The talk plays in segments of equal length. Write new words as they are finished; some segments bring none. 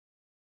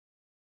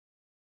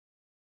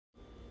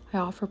I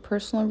offer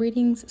personal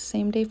readings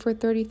same day for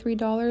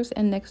 $33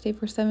 and next day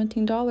for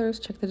 $17.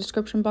 Check the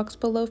description box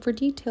below for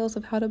details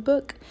of how to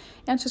book,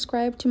 and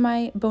subscribe to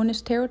my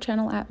bonus tarot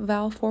channel at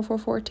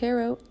Val444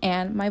 Tarot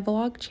and my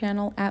vlog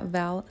channel at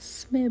Val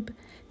Smib.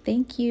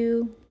 Thank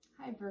you.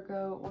 Hi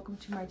Virgo, welcome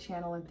to my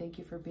channel and thank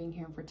you for being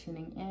here and for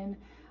tuning in.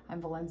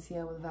 I'm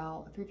Valencia with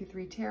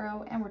Val333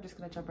 Tarot, and we're just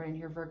going to jump right in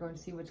here, Virgo, and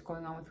see what's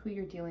going on with who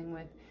you're dealing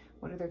with.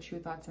 What are their true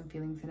thoughts and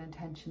feelings and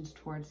intentions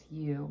towards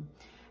you?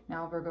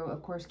 Now, Virgo,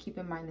 of course, keep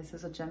in mind this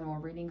is a general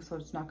reading, so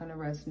it's not going to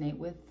resonate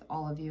with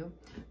all of you.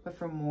 But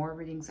for more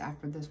readings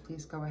after this,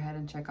 please go ahead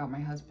and check out my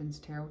husband's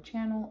tarot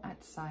channel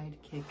at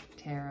Sidekick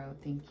Tarot.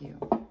 Thank you.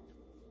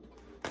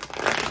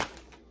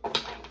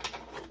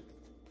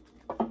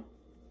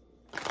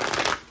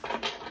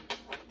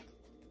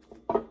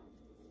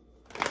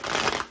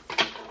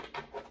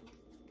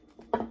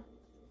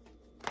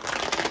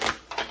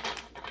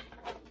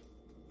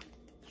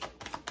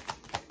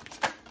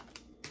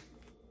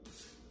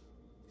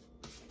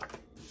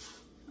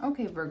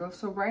 Okay, Virgo,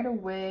 so right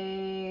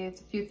away,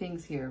 it's a few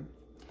things here.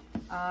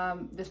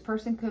 This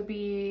person could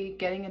be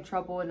getting in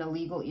trouble and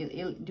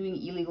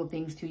doing illegal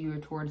things to you or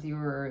towards you,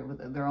 or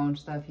with their own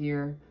stuff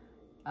here.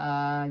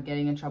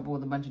 Getting in trouble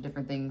with a bunch of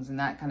different things in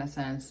that kind of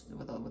sense,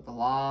 with the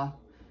law.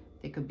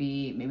 They could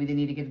be, maybe they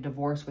need to get a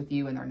divorce with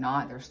you and they're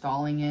not, they're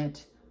stalling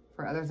it.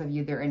 For others of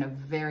you, they're in a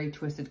very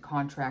twisted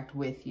contract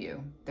with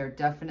you. They're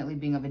definitely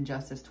being of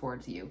injustice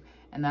towards you.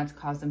 And that's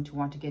caused them to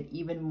want to get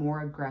even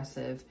more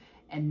aggressive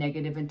and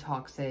negative and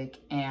toxic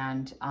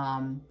and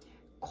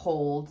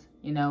cold,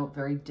 you know,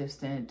 very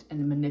distant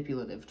and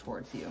manipulative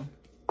towards you.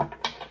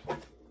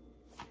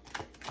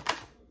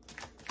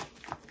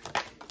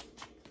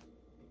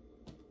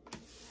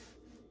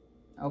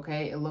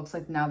 Okay, it looks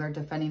like now they're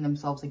defending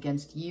themselves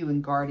against you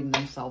and guarding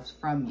themselves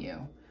from you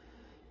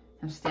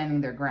and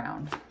standing their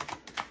ground.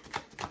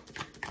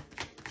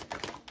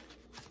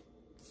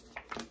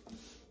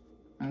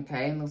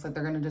 Okay, it looks like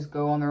they're going to just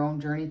go on their own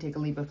journey, take a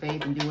leap of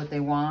faith, and do what they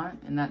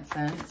want in that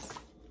sense.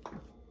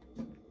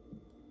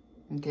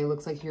 Okay,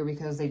 looks like here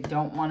because they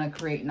don't want to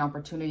create an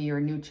opportunity or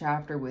a new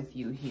chapter with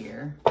you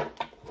here.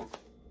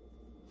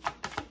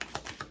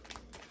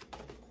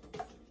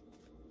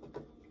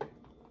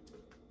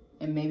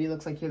 And maybe it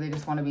looks like here they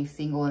just want to be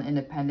single and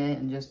independent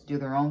and just do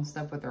their own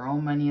stuff with their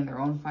own money and their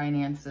own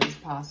finances,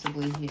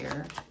 possibly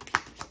here.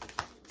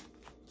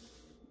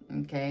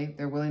 Okay,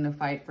 they're willing to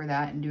fight for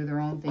that and do their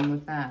own thing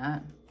with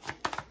that.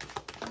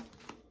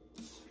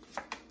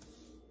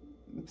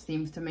 It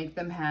seems to make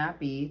them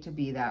happy to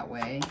be that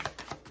way.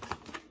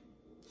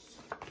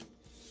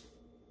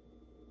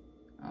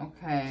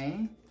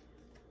 Okay.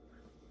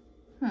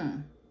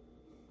 So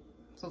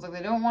it's like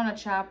they don't want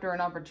a chapter or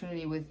an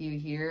opportunity with you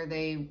here.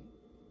 They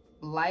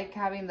like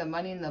having the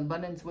money and the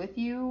abundance with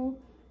you.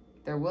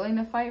 They're willing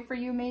to fight for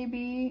you,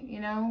 maybe, you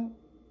know.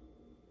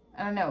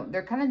 I don't know.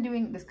 They're kind of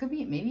doing, this could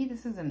be, maybe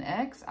this is an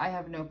ex. I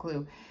have no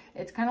clue.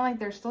 It's kind of like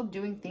they're still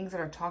doing things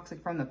that are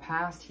toxic from the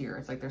past here.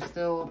 It's like they're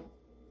still,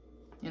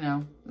 you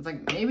know, it's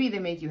like maybe they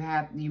make you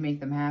happy, you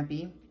make them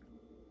happy.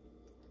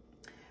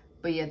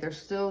 But yet they're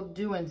still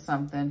doing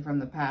something from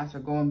the past or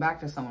going back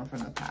to someone from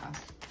the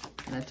past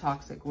in a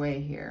toxic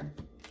way here.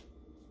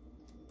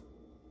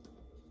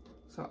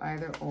 So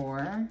either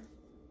or.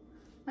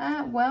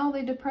 Well,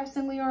 they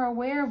depressingly are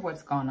aware of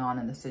what's gone on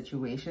in the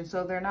situation.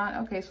 So they're not,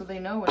 okay, so they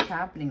know what's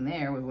happening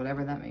there with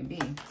whatever that may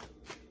be.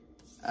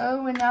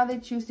 Oh, and now they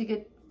choose to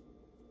get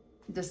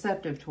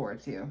deceptive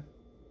towards you.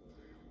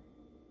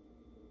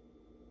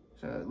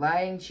 So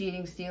lying,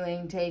 cheating,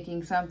 stealing,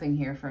 taking something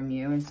here from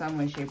you in some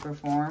way, shape, or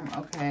form.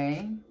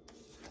 Okay.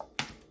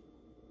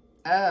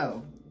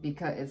 Oh,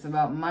 because it's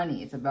about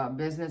money. It's about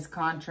business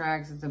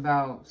contracts. It's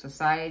about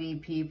society,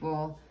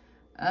 people.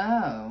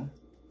 Oh.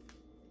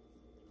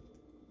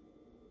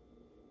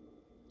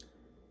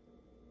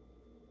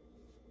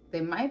 They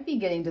might be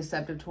getting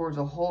deceptive towards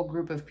a whole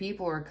group of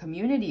people or a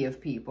community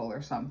of people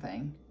or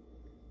something.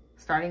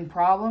 Starting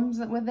problems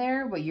with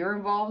there, but you're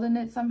involved in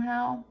it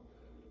somehow.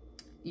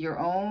 Your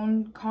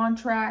own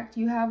contract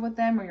you have with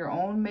them, or your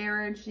own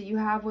marriage that you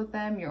have with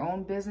them, your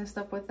own business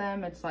stuff with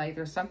them. It's like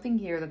there's something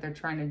here that they're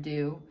trying to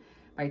do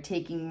by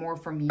taking more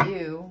from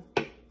you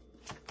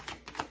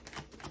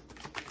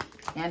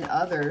and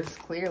others,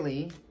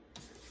 clearly.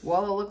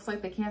 Well, it looks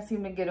like they can't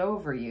seem to get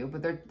over you.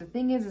 But the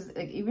thing is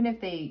like, even if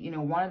they, you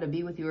know, wanted to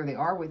be with you or they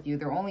are with you,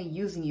 they're only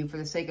using you for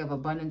the sake of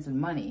abundance and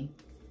money.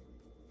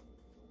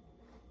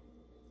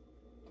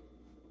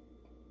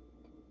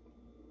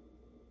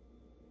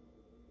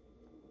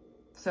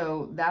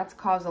 So that's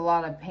caused a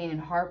lot of pain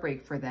and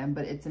heartbreak for them,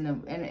 but it's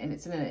in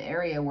it's in an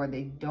area where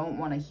they don't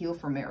want to heal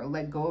from it or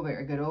let go of it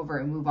or get over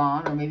it and move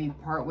on, or maybe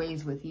part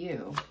ways with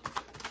you.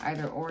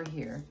 Either or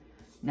here.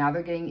 Now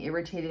they're getting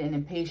irritated and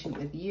impatient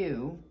with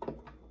you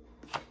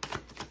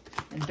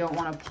and don't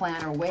want to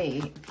plan or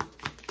wait.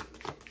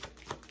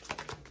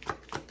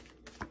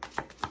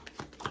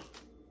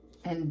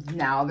 And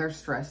now they're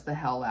stressed the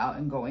hell out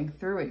and going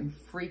through it and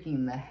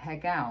freaking the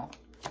heck out.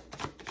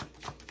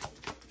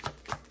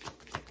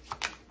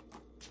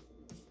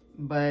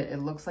 But it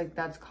looks like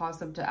that's caused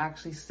them to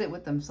actually sit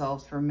with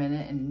themselves for a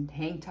minute and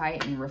hang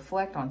tight and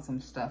reflect on some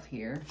stuff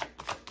here.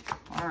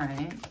 All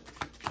right.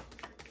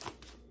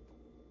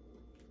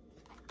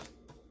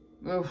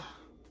 Oof.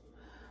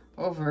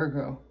 Oh,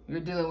 Virgo, you're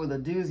dealing with a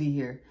doozy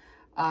here.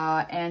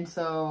 And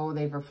so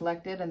they've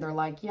reflected and they're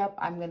like, yep,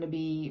 I'm going to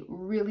be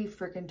really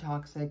freaking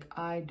toxic.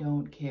 I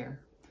don't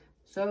care.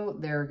 So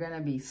they're going to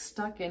be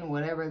stuck in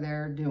whatever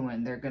they're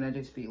doing. They're going to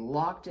just be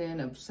locked in,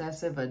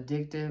 obsessive,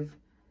 addictive,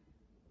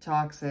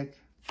 toxic.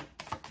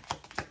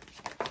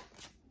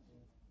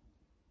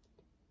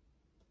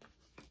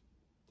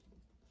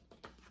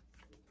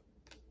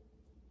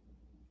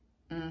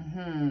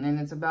 And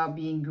it's about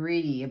being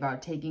greedy,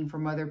 about taking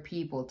from other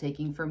people,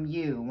 taking from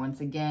you. Once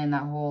again,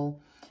 that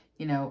whole,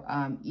 you know,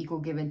 equal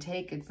give and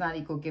take. It's not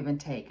equal give and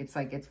take. It's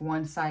like it's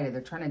one-sided.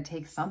 They're trying to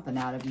take something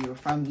out of you or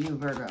from you,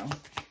 Virgo.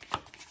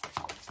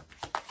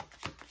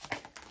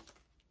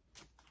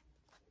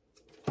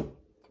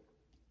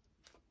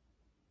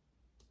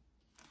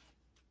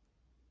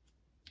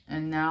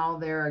 And now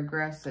they're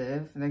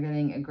aggressive. They're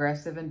getting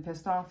aggressive and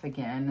pissed off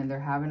again. And they're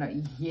having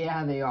a,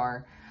 yeah, they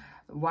are.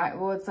 Why?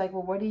 Well, it's like,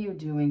 well, what are you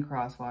doing,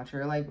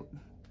 Crosswatcher? Like,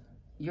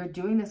 you're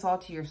doing this all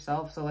to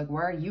yourself. So, like,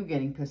 why are you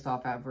getting pissed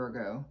off at,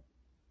 Virgo?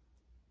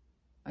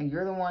 Like,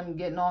 you're the one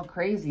getting all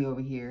crazy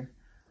over here.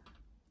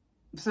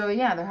 So,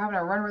 yeah, they're having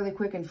to run really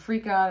quick and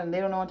freak out. And they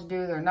don't know what to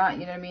do. They're not,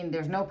 you know what I mean?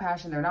 There's no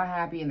passion. They're not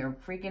happy. And they're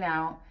freaking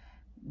out.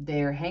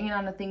 They're hanging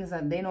on to things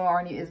that they know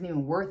isn't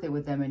even worth it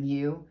with them and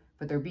you.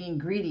 But they're being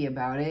greedy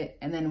about it.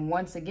 And then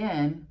once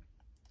again,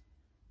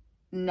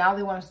 now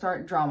they want to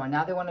start drama.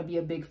 Now they want to be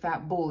a big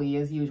fat bully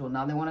as usual.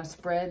 Now they want to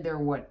spread their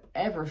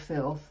whatever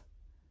filth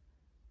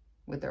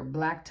with their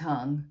black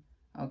tongue.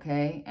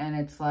 Okay. And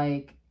it's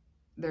like,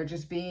 they're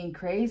just being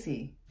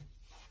crazy.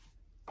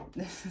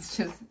 This is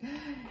just,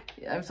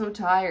 I'm so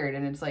tired.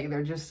 And it's like,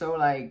 they're just so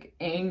like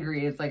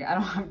angry. It's like, I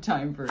don't have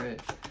time for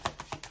it.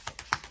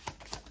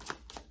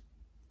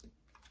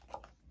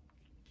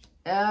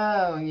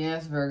 Oh,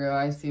 yes, Virgo,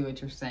 I see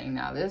what you're saying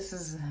now. This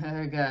is,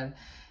 oh God,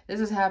 this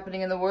is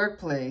happening in the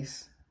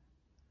workplace.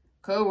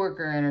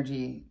 Co-worker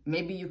energy.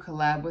 Maybe you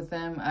collab with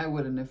them. I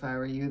wouldn't if I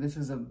were you.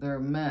 They're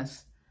a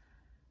mess.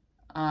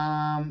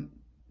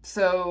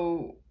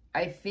 So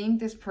I think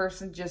this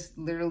person just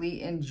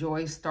literally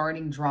enjoys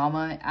starting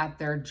drama at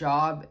their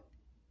job.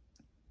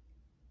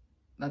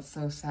 That's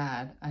so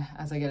sad.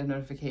 As I get a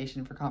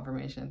notification for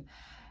confirmation.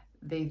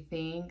 They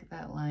think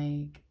that,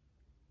 like,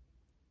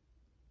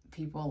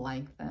 people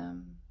like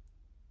them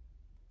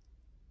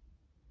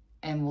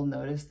and will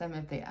notice them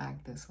if they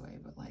act this way,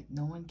 but like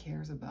no one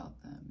cares about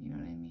them. You know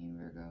what I mean,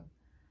 Virgo?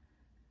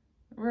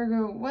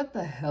 Virgo, what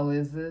the hell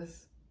is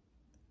this?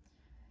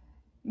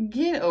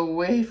 Get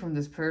away from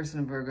this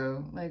person,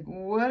 Virgo. Like,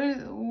 what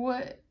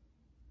are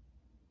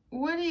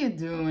you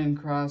doing,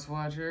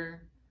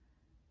 Crosswatcher?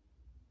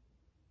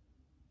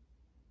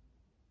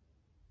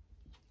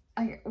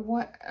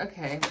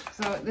 Okay,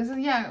 so this is,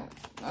 yeah,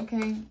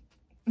 okay.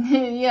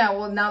 Yeah,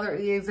 well, now they're,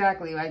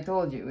 exactly, I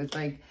told you. It's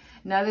like,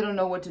 now they don't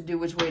know what to do,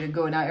 which way to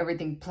go. Now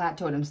everything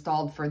plateaued and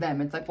stalled for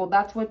them. It's like, well,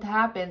 that's what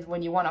happens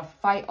when you want to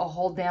fight a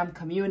whole damn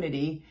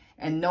community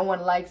and no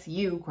one likes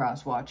you,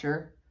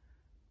 Crosswatcher.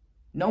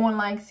 No one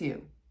likes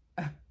you.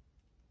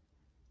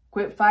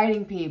 Quit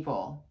fighting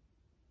people.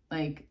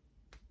 Like,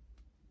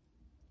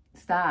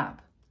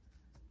 stop.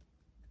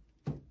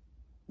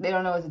 They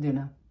don't know what to do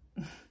now.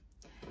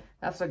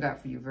 That's what I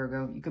got for you,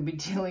 Virgo. You could be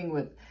dealing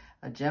with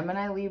a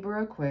Gemini,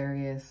 Libra,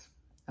 Aquarius,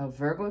 a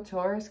Virgo,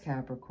 Taurus,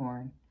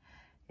 Capricorn,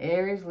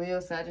 Aries,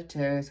 Leo,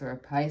 Sagittarius, or a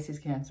Pisces,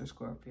 Cancer,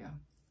 Scorpio.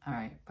 All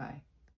right, bye.